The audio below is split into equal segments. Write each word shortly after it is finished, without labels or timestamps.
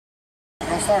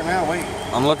gonna start now, wait.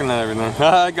 I'm looking at everything.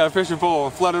 I got a fishing pole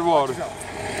and flooded water.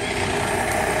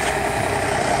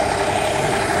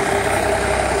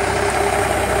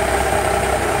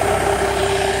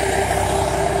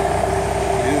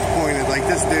 Like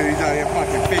this dude, he's out here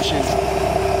fucking fishing.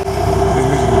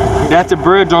 That's a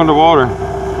bridge underwater. Watch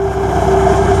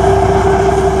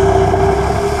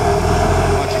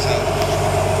yourself.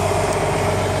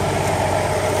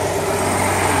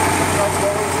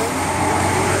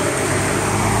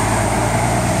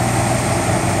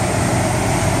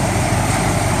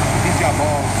 He's got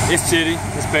balls. It's shitty.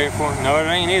 It's paid for. No, it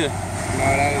ain't either. No,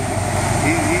 that is.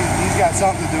 He's got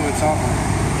something to do with something.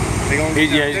 They're gonna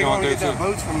get their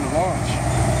boats from the launch.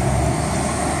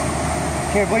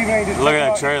 Can't believe it ain't just. Look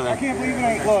at that trailer. I can't believe it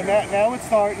ain't. Look, now it's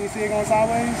starting. You see it going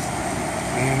sideways?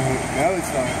 Now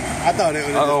it's starting. I thought it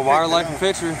was. Uh oh, wildlife and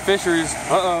fisheries.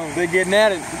 Uh oh, they're getting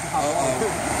at it. Uh oh.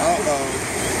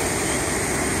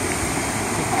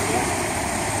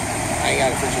 I ain't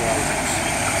got a fishing license.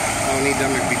 I don't need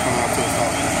them to be coming out to us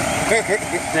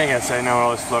talking. They ain't gotta say no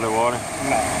all this flooded water.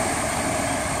 No.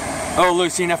 Oh,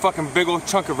 look, seen that fucking big old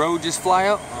chunk of road just fly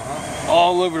out?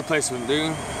 All over the place, dude.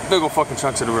 Big old fucking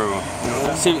chunks of the road.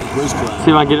 See if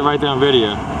I can get it right there on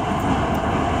video.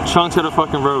 Chunks of the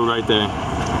fucking road right there.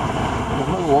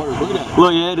 Look at that.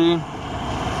 Look, yeah, dude.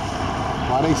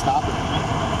 Why are they stopping?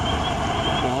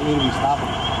 They don't need to be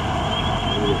stopping.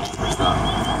 Stop.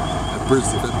 That bridge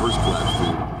collapsed,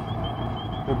 dude.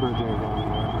 That bridge ain't going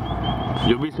anywhere.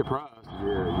 You'll be surprised.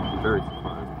 Yeah, you'd be very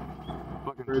surprised.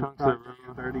 Fucking chunks of road.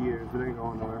 30 years, it ain't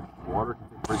going nowhere. Water.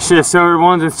 Shit, so the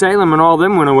ones in Salem and all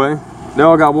them went away. They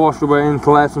all got washed away and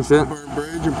collapsed and shit. Burnt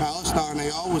Bridge in Palestine, they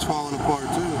all was falling apart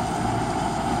too.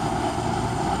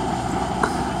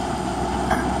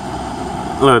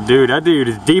 Look, dude, that dude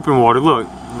is deep in water. Look,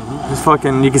 it's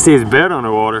fucking. You can see his bed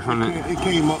underwater from it. It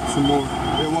came up some more.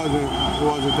 It wasn't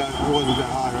that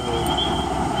high earlier.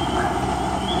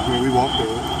 I mean, we walked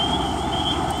through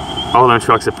it. All them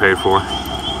trucks are paid for.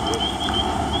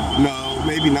 No,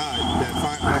 maybe not. That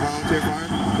volunteer fire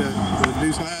that the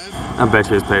Deuce had. I bet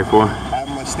you it's paid for.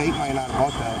 My state might not have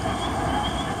bought that.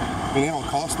 I mean, they don't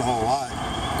cost a whole lot.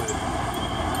 But...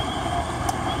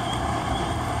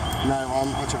 No,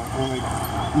 watch out.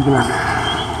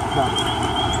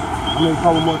 I'm gonna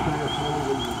call one more thing.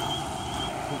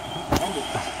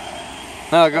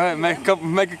 No, go ahead, make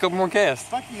a couple more casts.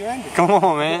 Fuck you, end it. Come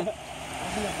on, man.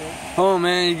 Come on,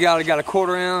 man. You got a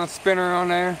quarter-ounce spinner on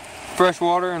there, fresh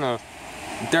water, and a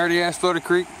dirty-ass flooded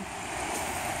creek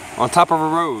on top of a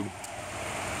road.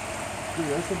 Dude,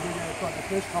 there's some big-ass fucking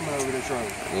fish coming over this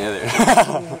road. Yeah, there.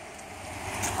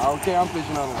 I don't care. I'm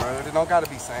fishing on the road. It don't gotta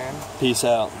be sand. Peace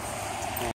out.